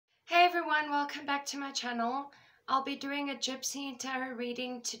everyone, welcome back to my channel. I'll be doing a Gypsy tarot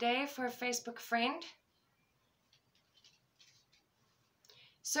reading today for a Facebook friend.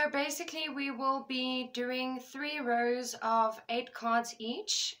 So basically we will be doing 3 rows of 8 cards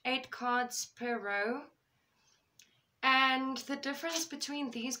each, 8 cards per row. And the difference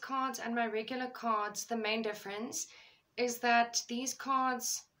between these cards and my regular cards, the main difference, is that these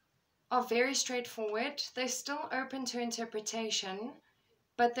cards are very straightforward. They're still open to interpretation,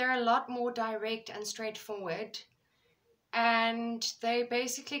 but they're a lot more direct and straightforward. And they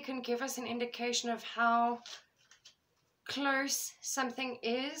basically can give us an indication of how close something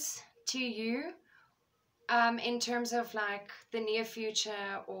is to you in terms of like the near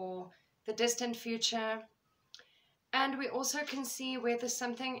future or the distant future. And we also can see whether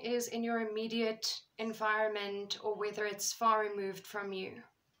something is in your immediate environment or whether it's far removed from you.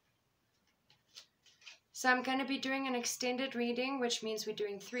 So I'm going to be doing an extended reading, which means we're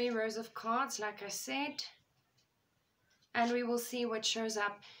doing 3 rows of cards, like I said. And we will see what shows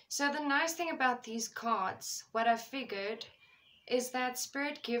up. So the nice thing about these cards, what I figured, is that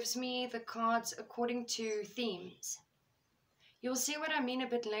Spirit gives me the cards according to themes. You'll see what I mean a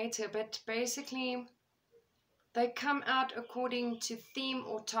bit later, but basically they come out according to theme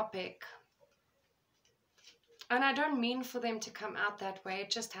or topic. And I don't mean for them to come out that way, it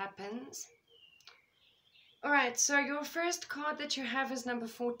just happens. Alright, so your first card that you have is number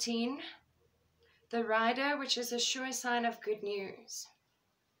 14, the Rider, which is a sure sign of good news.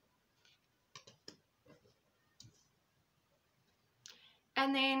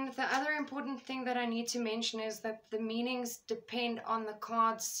 And then the other important thing that I need to mention is that the meanings depend on the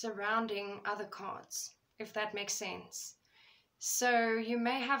cards surrounding other cards, if that makes sense. So you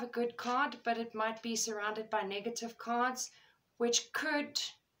may have a good card, but it might be surrounded by negative cards, which could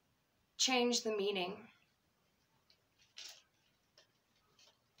change the meaning.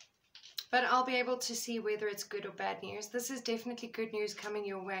 But I'll be able to see whether it's good or bad news. This is definitely good news coming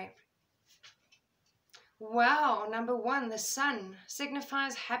your way. Wow, number 1, the Sun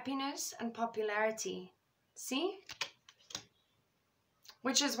signifies happiness and popularity. See?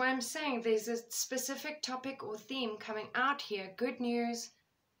 Which is why I'm saying there's a specific topic or theme coming out here. Good news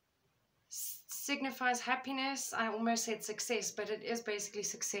signifies happiness. I almost said success, but it is basically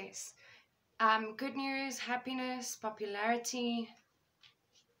success. Good news, happiness, popularity.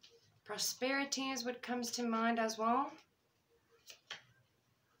 Prosperity is what comes to mind as well.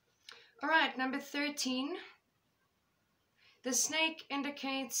 Alright, number 13. The snake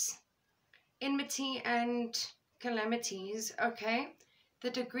indicates enmity and calamities, okay?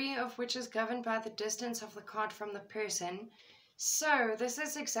 The degree of which is governed by the distance of the card from the person. So, this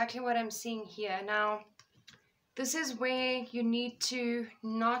is exactly what I'm seeing here. Now, this is where you need to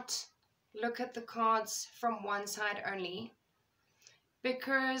not look at the cards from one side only.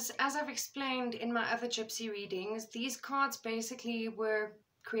 Because, as I've explained in my other Gypsy readings, these cards basically were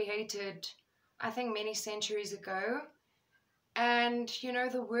created, I think, many centuries ago. And, you know,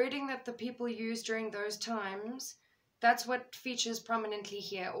 the wording that the people used during those times, that's what features prominently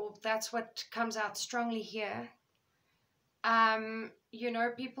here, or that's what comes out strongly here. You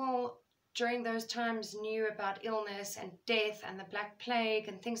know, people during those times knew about illness and death and the Black Plague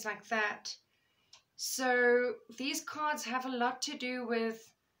and things like that. So these cards have a lot to do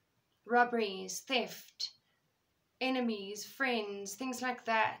with robberies, theft, enemies, friends, things like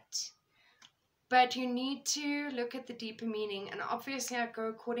that. But you need to look at the deeper meaning, and obviously I go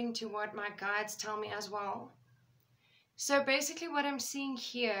according to what my guides tell me as well. So basically what I'm seeing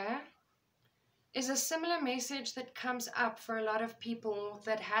here is a similar message that comes up for a lot of people,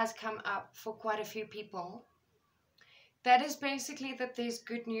 that has come up for quite a few people. That is basically that there's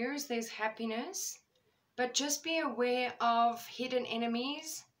good news, there's happiness. But just be aware of hidden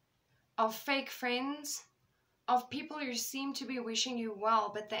enemies, of fake friends, of people who seem to be wishing you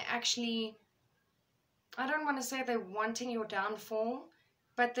well, but they're actually, I don't want to say they're wanting your downfall,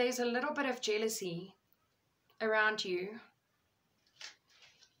 but there's a little bit of jealousy around you.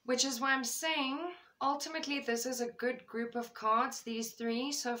 Which is why I'm saying, ultimately this is a good group of cards, these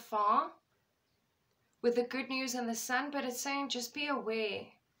 3 so far, with the good news and the Sun, but it's saying just be aware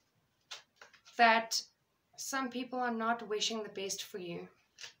that some people are not wishing the best for you.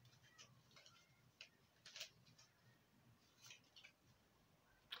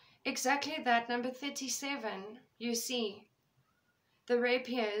 Exactly that, number 37, you see, the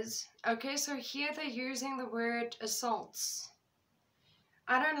rapiers. Okay, so here they're using the word assaults.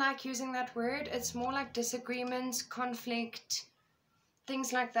 I don't like using that word. It's more like disagreements, conflict,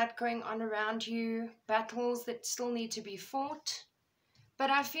 things like that going on around you, battles that still need to be fought. But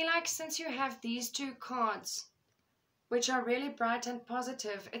I feel like since you have these 2 cards which are really bright and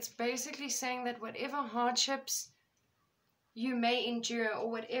positive. It's basically saying that whatever hardships you may endure or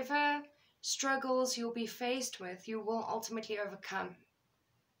whatever struggles you'll be faced with, you will ultimately overcome.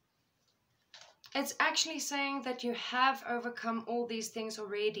 It's actually saying that you have overcome all these things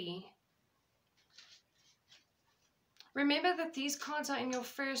already. Remember that these cards are in your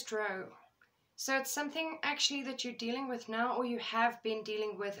first row. So it's something actually that you're dealing with now, or you have been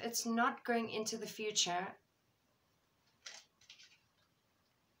dealing with. It's not going into the future.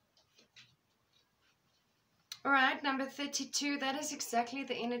 All right, number 32, that is exactly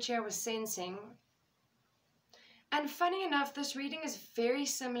the energy I was sensing. And funny enough, this reading is very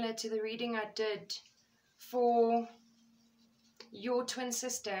similar to the reading I did for your twin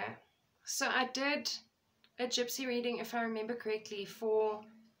sister. So I did a Gypsy reading, if I remember correctly, for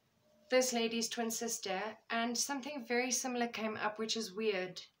this lady's twin sister, and something very similar came up, which is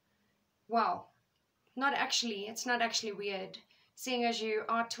weird. Well, it's not actually weird, seeing as you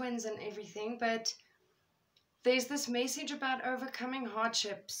are twins and everything, but there's this message about overcoming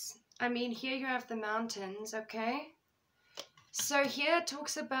hardships. I mean, here you have the mountains, okay? So here it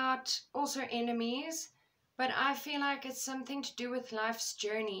talks about also enemies, but I feel like it's something to do with life's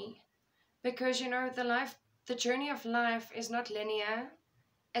journey. Because, you know, the journey of life is not linear.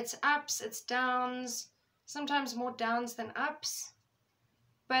 It's ups, it's downs, sometimes more downs than ups.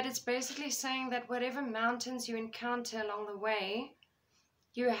 But it's basically saying that whatever mountains you encounter along the way,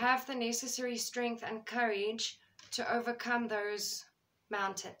 you have the necessary strength and courage to overcome those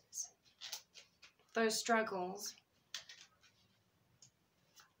mountains, those struggles.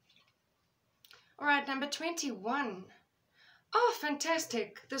 All right, number 21. Oh,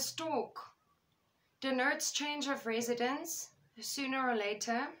 fantastic. The stork denotes change of residence sooner or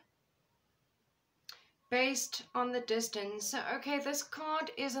later based on the distance. So, okay, this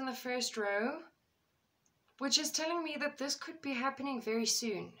card is in the first row, which is telling me that this could be happening very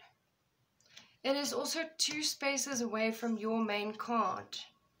soon. It is also 2 spaces away from your main card,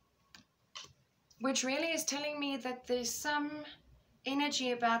 which really is telling me that there's some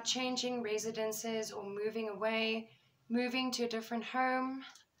energy about changing residences or moving away, moving to a different home.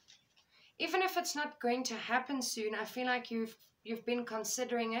 Even if it's not going to happen soon, I feel like you've been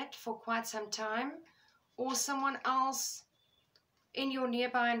considering it for quite some time, or someone else in your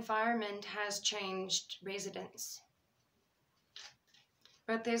nearby environment has changed residence.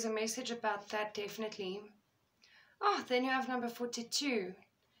 But there's a message about that, definitely. Oh, then you have number 42,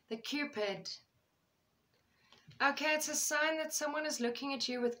 the Cupid. Okay, it's a sign that someone is looking at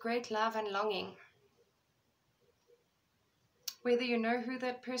you with great love and longing. Whether you know who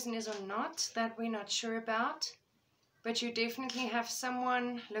that person is or not, that we're not sure about. But you definitely have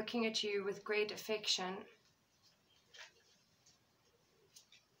someone looking at you with great affection.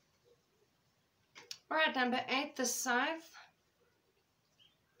 All right, number 8, the Scythe.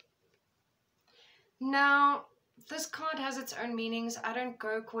 Now, this card has its own meanings. I don't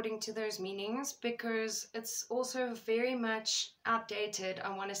go according to those meanings because it's also very much outdated,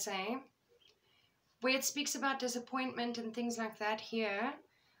 I want to say. Where it speaks about disappointment and things like that here,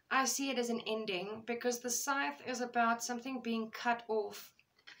 I see it as an ending because the Scythe is about something being cut off.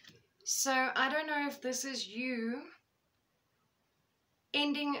 So I don't know if this is you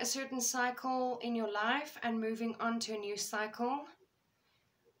ending a certain cycle in your life and moving on to a new cycle,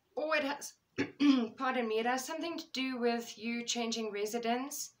 or it has pardon me, it has something to do with you changing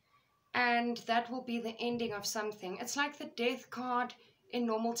residence, and that will be the ending of something. It's like the Death card in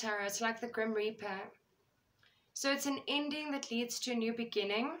normal tarot. It's like the Grim Reaper. So it's an ending that leads to a new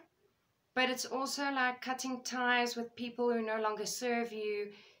beginning, but it's also like cutting ties with people who no longer serve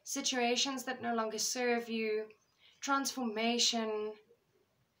you, situations that no longer serve you, transformation.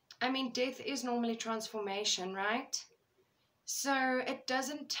 I mean, death is normally transformation, right? So it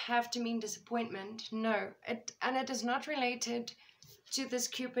doesn't have to mean disappointment, no. And it is not related to this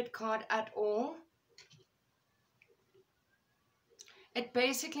Cupid card at all. It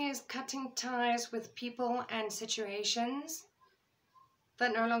basically is cutting ties with people and situations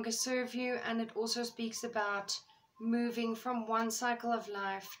that no longer serve you, and it also speaks about moving from one cycle of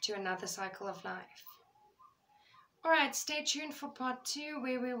life to another cycle of life. Alright, stay tuned for part 2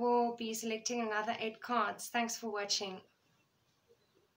 where we will be selecting another 8 cards. Thanks for watching.